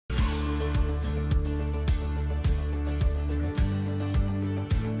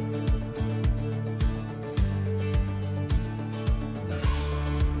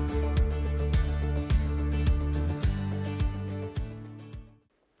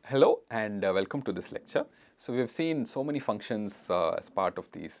Hello and welcome to this lecture. So, we have seen so many functions as part of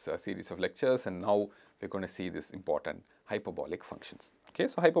these series of lectures, and now we are going to see this important hyperbolic functions. Okay,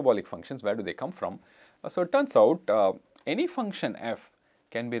 so hyperbolic functions, where do they come from? So, it turns out any function f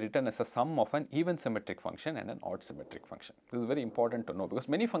can be written as a sum of an even symmetric function and an odd symmetric function. This is very important to know because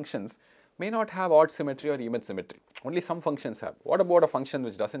many functions may not have odd symmetry or even symmetry. Only some functions have. What about a function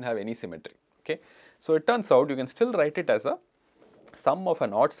which does not have any symmetry? Okay, so it turns out you can still write it as a sum of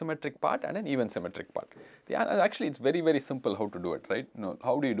an odd symmetric part and an even symmetric part. Actually, it's very simple how to do it, right?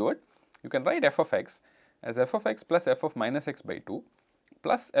 How do you do it? You can write f of x as f of x plus f of minus x by 2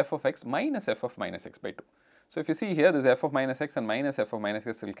 plus f of x minus f of minus x by 2. So, if you see here, this f of minus x and minus f of minus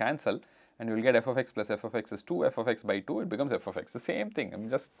x will cancel, and you will get f of x plus f of x is 2 f of x by 2, it becomes f of x. The same thing, I am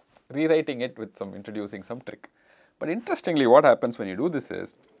just rewriting it with introducing some trick. But interestingly, what happens when you do this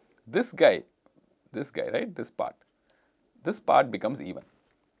is, this guy, right, this part becomes even.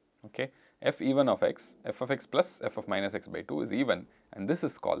 Okay, f even of x, f of x plus f of minus x by 2 is even, and this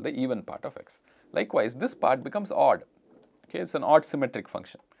is called the even part of x. Likewise, this part becomes odd. Okay, it's an odd symmetric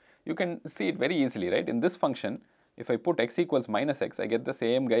function. You can see it very easily, right? In this function, if I put x equals minus x, I get the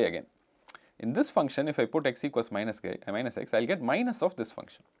same guy again. In this function, if I put x equals minus x, I'll get minus of this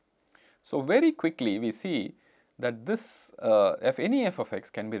function. So, very quickly we see that this any f of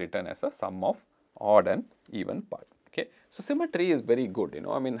x can be written as a sum of odd and even part. Okay, so symmetry is very good.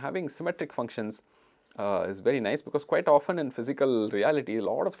 I mean, having symmetric functions is very nice because quite often in physical reality, a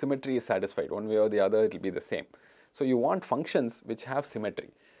lot of symmetry is satisfied. One way or the other, it will be the same. So, you want functions which have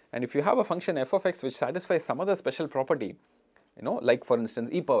symmetry, and if you have a function f of x which satisfies some other special property, like for instance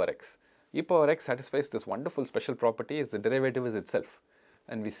e power x satisfies this wonderful special property as the derivative is itself,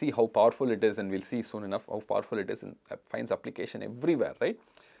 and we see how powerful it is, and we will see soon enough how powerful it is and finds application everywhere, right?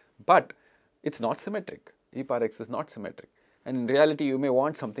 But it is not symmetric. E power x is not symmetric, and in reality you may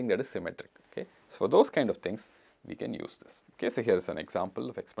want something that is symmetric. Okay, so for those kind of things we can use this. Okay, so here is an example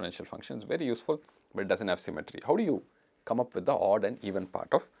of exponential function. It's very useful, but it does not have symmetry. How do you come up with the odd and even part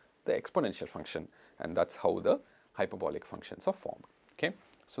of the exponential function? And that is how the hyperbolic functions are formed. Okay,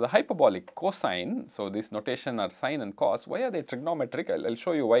 so the hyperbolic cosine, so this notation are sine and cos. Why are they trigonometric? I'll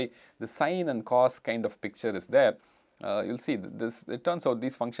show you why the sine and cos kind of picture is there. You'll see this. It turns out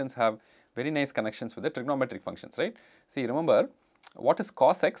these functions have very nice connections with the trigonometric functions, right? See, remember, what is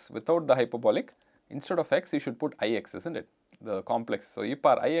cos x without the hyperbolic? Instead of x, you should put ix, isn't it? The complex. So, e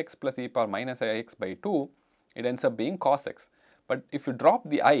power ix plus e power minus ix by 2, it ends up being cos x. But if you drop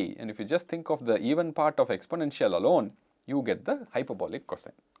the I, and if you just think of the even part of exponential alone, you get the hyperbolic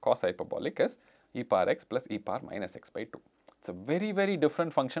cosine. Cos hyperbolic is e power x plus e power minus x by 2. It's a very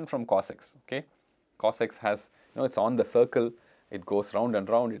different function from cos x. Okay, cos x has, it's on the circle. It goes round and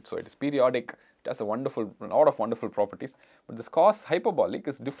round, so it is periodic. It has a lot of wonderful properties. But this cos hyperbolic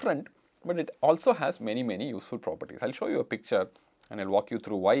is different, but it also has many useful properties. I'll show you a picture, and I'll walk you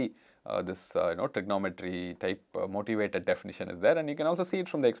through why this trigonometry type motivated definition is there, and you can also see it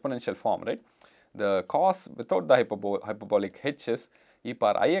from the exponential form, right? The cos without the hyperbolic h is e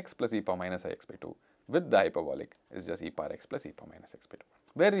power ix plus e power minus ix by 2. With the hyperbolic is just e power x plus e power minus x by 2.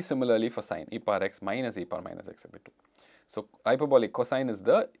 Very similarly for sine, e power x minus e power minus x by 2. So, hyperbolic cosine is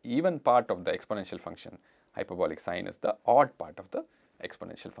the even part of the exponential function. Hyperbolic sine is the odd part of the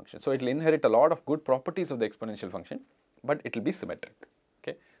exponential function. So, it will inherit a lot of good properties of the exponential function, but it will be symmetric.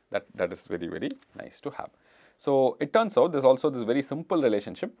 Okay, that is very nice to have. So, it turns out there is also this very simple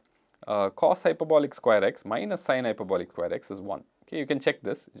relationship. Cos hyperbolic square x minus sine hyperbolic square x is 1. Okay, you can check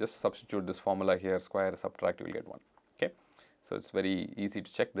this. Just substitute this formula here, square subtract, you will get 1. Okay, so it's very easy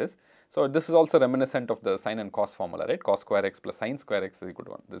to check this. So, this is also reminiscent of the sine and cos formula, right? Cos square x plus sine square x is equal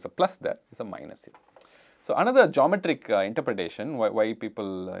to 1. There is a plus there, there is a minus here. So, another geometric interpretation why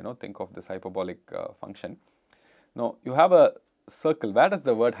people think of this hyperbolic function. Now, you have a circle. Where does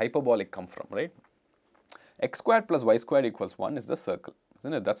the word hyperbolic come from, right? X squared plus y squared equals 1 is the circle,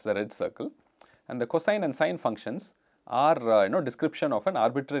 isn't it? That's the red circle. And the cosine and sine functions are description of an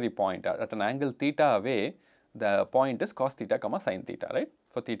arbitrary point at an angle theta away. The point is cos theta comma sine theta, right?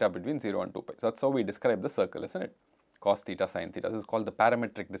 For theta between 0 and 2 pi. So, that's how we describe the circle, isn't it? Cos theta sine theta. This is called the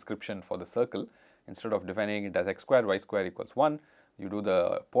parametric description for the circle. Instead of defining it as x squared y square equals 1, you do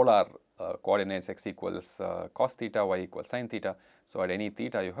the polar coordinates x equals cos theta, y equals sine theta. So, at any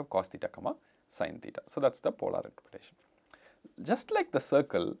theta you have cos theta comma sine theta. So, that is the polar interpretation. Just like the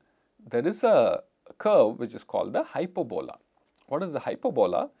circle, there is a curve which is called the hyperbola. What is the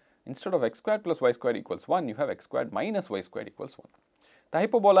hyperbola? Instead of x squared plus y squared equals 1, you have x squared minus y squared equals 1. The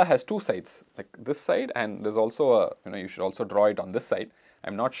hyperbola has two sides, like this side, and there's also a, you should also draw it on this side.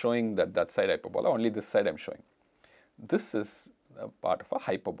 I'm not showing that side hyperbola, only this side I'm showing. This is part of a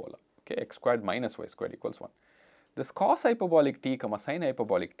hyperbola. Okay, x squared minus y squared equals 1. This cos hyperbolic t comma sin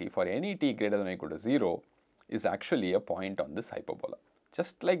hyperbolic t for any t greater than or equal to 0 is actually a point on this hyperbola.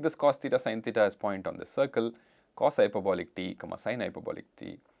 Just like this cos theta sin theta is point on this circle, cos hyperbolic t comma sin hyperbolic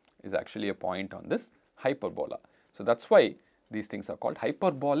t is actually a point on this hyperbola. So that's why these things are called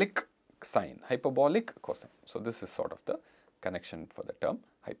hyperbolic sine, hyperbolic cosine. So this is sort of the connection for the term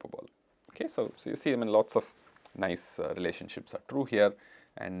hyperbola. Okay, so you see, I mean, lots of nice relationships are true here,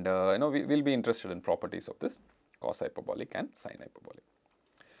 and you know, we will be interested in properties of this cos hyperbolic and sine hyperbolic.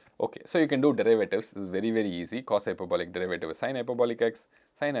 Okay, so you can do derivatives. This is very, very easy. Cos hyperbolic derivative is sine hyperbolic x,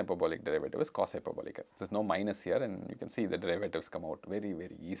 sine hyperbolic derivative is cos hyperbolic x. There's no minus here, and you can see the derivatives come out very,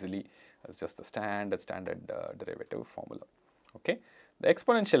 very easily. It's just the standard derivative formula. Okay, the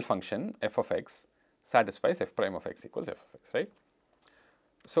exponential function f of x satisfies f prime of x equals f of x, right?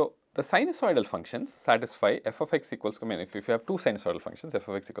 So the sinusoidal functions satisfy f of x equals, I mean, if you have two sinusoidal functions, f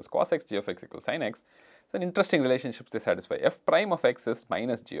of x equals cos x, g of x equals sin x, it's an interesting relationship they satisfy. F prime of x is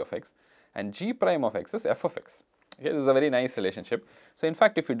minus g of x and g prime of x is f of x. Okay, this is a very nice relationship. So in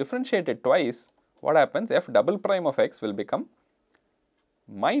fact, if you differentiate it twice, what happens? F double prime of x will become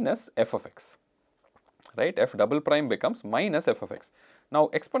minus f of x, right? F double prime becomes minus f of x. Now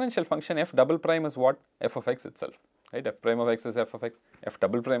exponential function f double prime is what? F of x itself. Right, f prime of x is f of x, f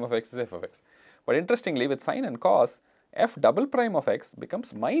double prime of x is f of x. But interestingly, with sine and cos, f double prime of x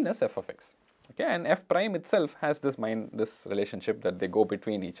becomes minus f of x. Okay, and f prime itself has this relationship that they go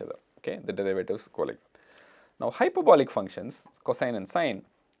between each other. Okay, the derivatives go like that. Now hyperbolic functions, cosine and sine,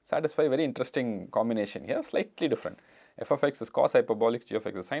 satisfy a very interesting combination here, slightly different. F of x is cos hyperbolic, g of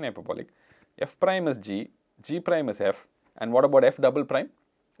x is sine hyperbolic, f prime is g, g prime is f, and what about f double prime?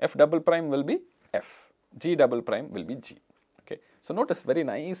 F double prime will be f. G double prime will be g. Okay, so notice very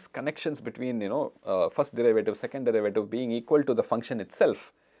nice connections between, you know, first derivative, second derivative being equal to the function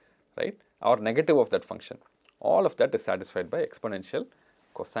itself, right, or negative of that function. All of that is satisfied by exponential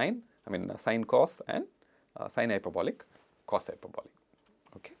cosine, I mean sine cos and sine hyperbolic, cos hyperbolic.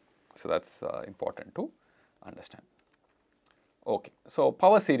 Okay, so that's important to understand. Okay, so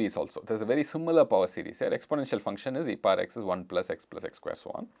power series also, there is a very similar power series here. Exponential function is e power x is 1 plus x square,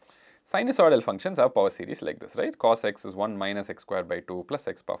 so on. Sinusoidal functions have power series like this, right? Cos x is 1 minus x squared by 2 plus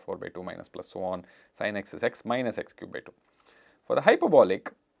x power 4 by 2 minus plus so on. Sin x is x minus x cubed by 2. For the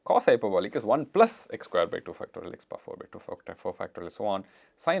hyperbolic, cos hyperbolic is 1 plus x squared by 2 factorial x power 4 by 2 factorial 4 factorial so on.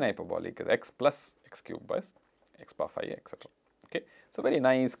 Sin hyperbolic is x plus x cubed by x power 5 etc. Okay, so very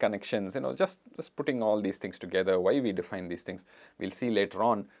nice connections, you know, just putting all these things together, why we define these things. We'll see later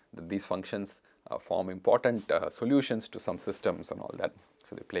on that these functions form important solutions to some systems and all that.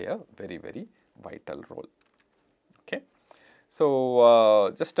 So they play a very, very vital role. Okay,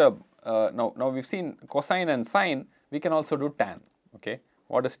 so now we've seen cosine and sine. We can also do tan. Okay,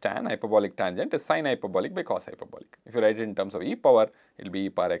 what is tan? Hyperbolic tangent is sine hyperbolic by cos hyperbolic. If you write it in terms of e power, it will be e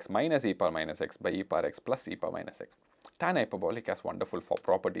power x minus e power minus x by e power x plus e power minus x. Tan hyperbolic has wonderful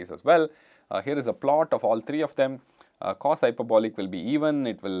properties as well. Here is a plot of all three of them. Cos hyperbolic will be even,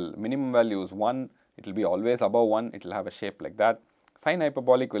 it will minimum value is 1, it will be always above 1, it will have a shape like that. Sine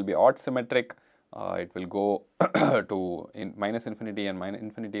hyperbolic will be odd symmetric, it will go to minus infinity and minus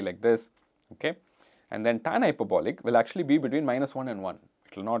infinity like this. Okay, and then tan hyperbolic will actually be between minus 1 and 1.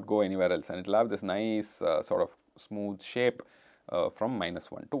 It will not go anywhere else, and it will have this nice sort of smooth shape from minus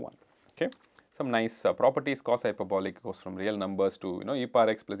 1 to 1. Okay, some nice properties. Cos hyperbolic goes from real numbers to, you know, e power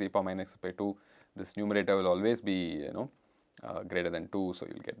x plus e power minus x by 2. This numerator will always be, you know, greater than 2, so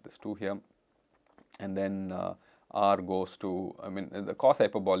you'll get this 2 here. And then r goes to, I mean, the cos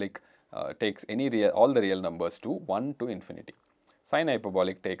hyperbolic takes all the real numbers to 1 to infinity. Sine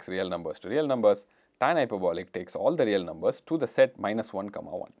hyperbolic takes real numbers to real numbers. Tan hyperbolic takes all the real numbers to the set minus 1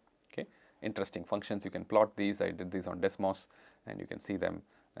 comma 1. Okay, interesting functions. You can plot these. I did these on Desmos, and you can see them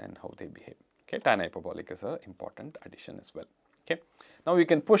and how they behave. Okay, tan hyperbolic is an important addition as well. Okay, now we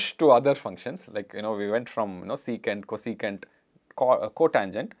can push to other functions, like, you know, we went from, you know, secant, cosecant,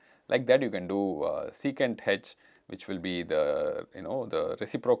 cotangent. Like that you can do secant h, which will be the, you know, the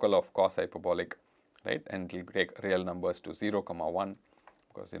reciprocal of cos hyperbolic, right, and it will take real numbers to 0 comma 1,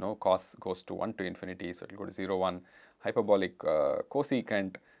 because, you know, cos goes to 1 to infinity, so it will go to 0 1. Hyperbolic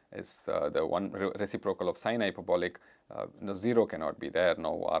cosecant is the reciprocal of sine hyperbolic. No, 0 cannot be there,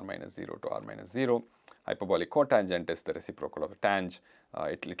 now r minus 0 to r minus 0. Hyperbolic cotangent is the reciprocal of a tang.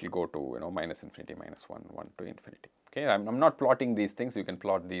 It will go to, you know, minus infinity, minus 1, 1 to infinity. Okay, I'm not plotting these things. You can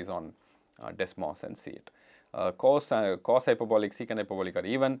plot these on Desmos and see it. cos hyperbolic, secant hyperbolic are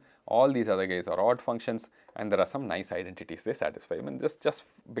even, all these other guys are odd functions, and there are some nice identities they satisfy. I mean, just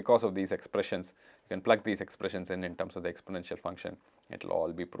because of these expressions, you can plug these expressions in terms of the exponential function, it will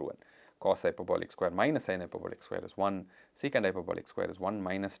all be proven. Cos hyperbolic square minus sin hyperbolic square is 1, secant hyperbolic square is 1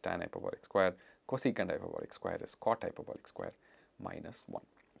 minus tan hyperbolic square, cosecant hyperbolic square is cot hyperbolic square minus 1.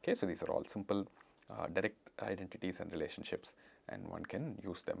 Okay, so these are all simple direct identities and relationships, and one can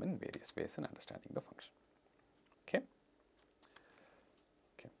use them in various ways in understanding the function. Okay.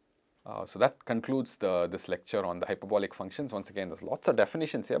 So that concludes this lecture on the hyperbolic functions. Once again, there's lots of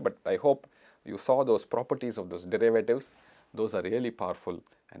definitions here, but I hope you saw those properties of those derivatives. Those are really powerful,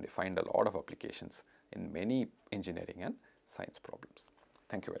 and they find a lot of applications in many engineering and science problems.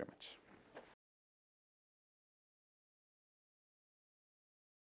 Thank you very much.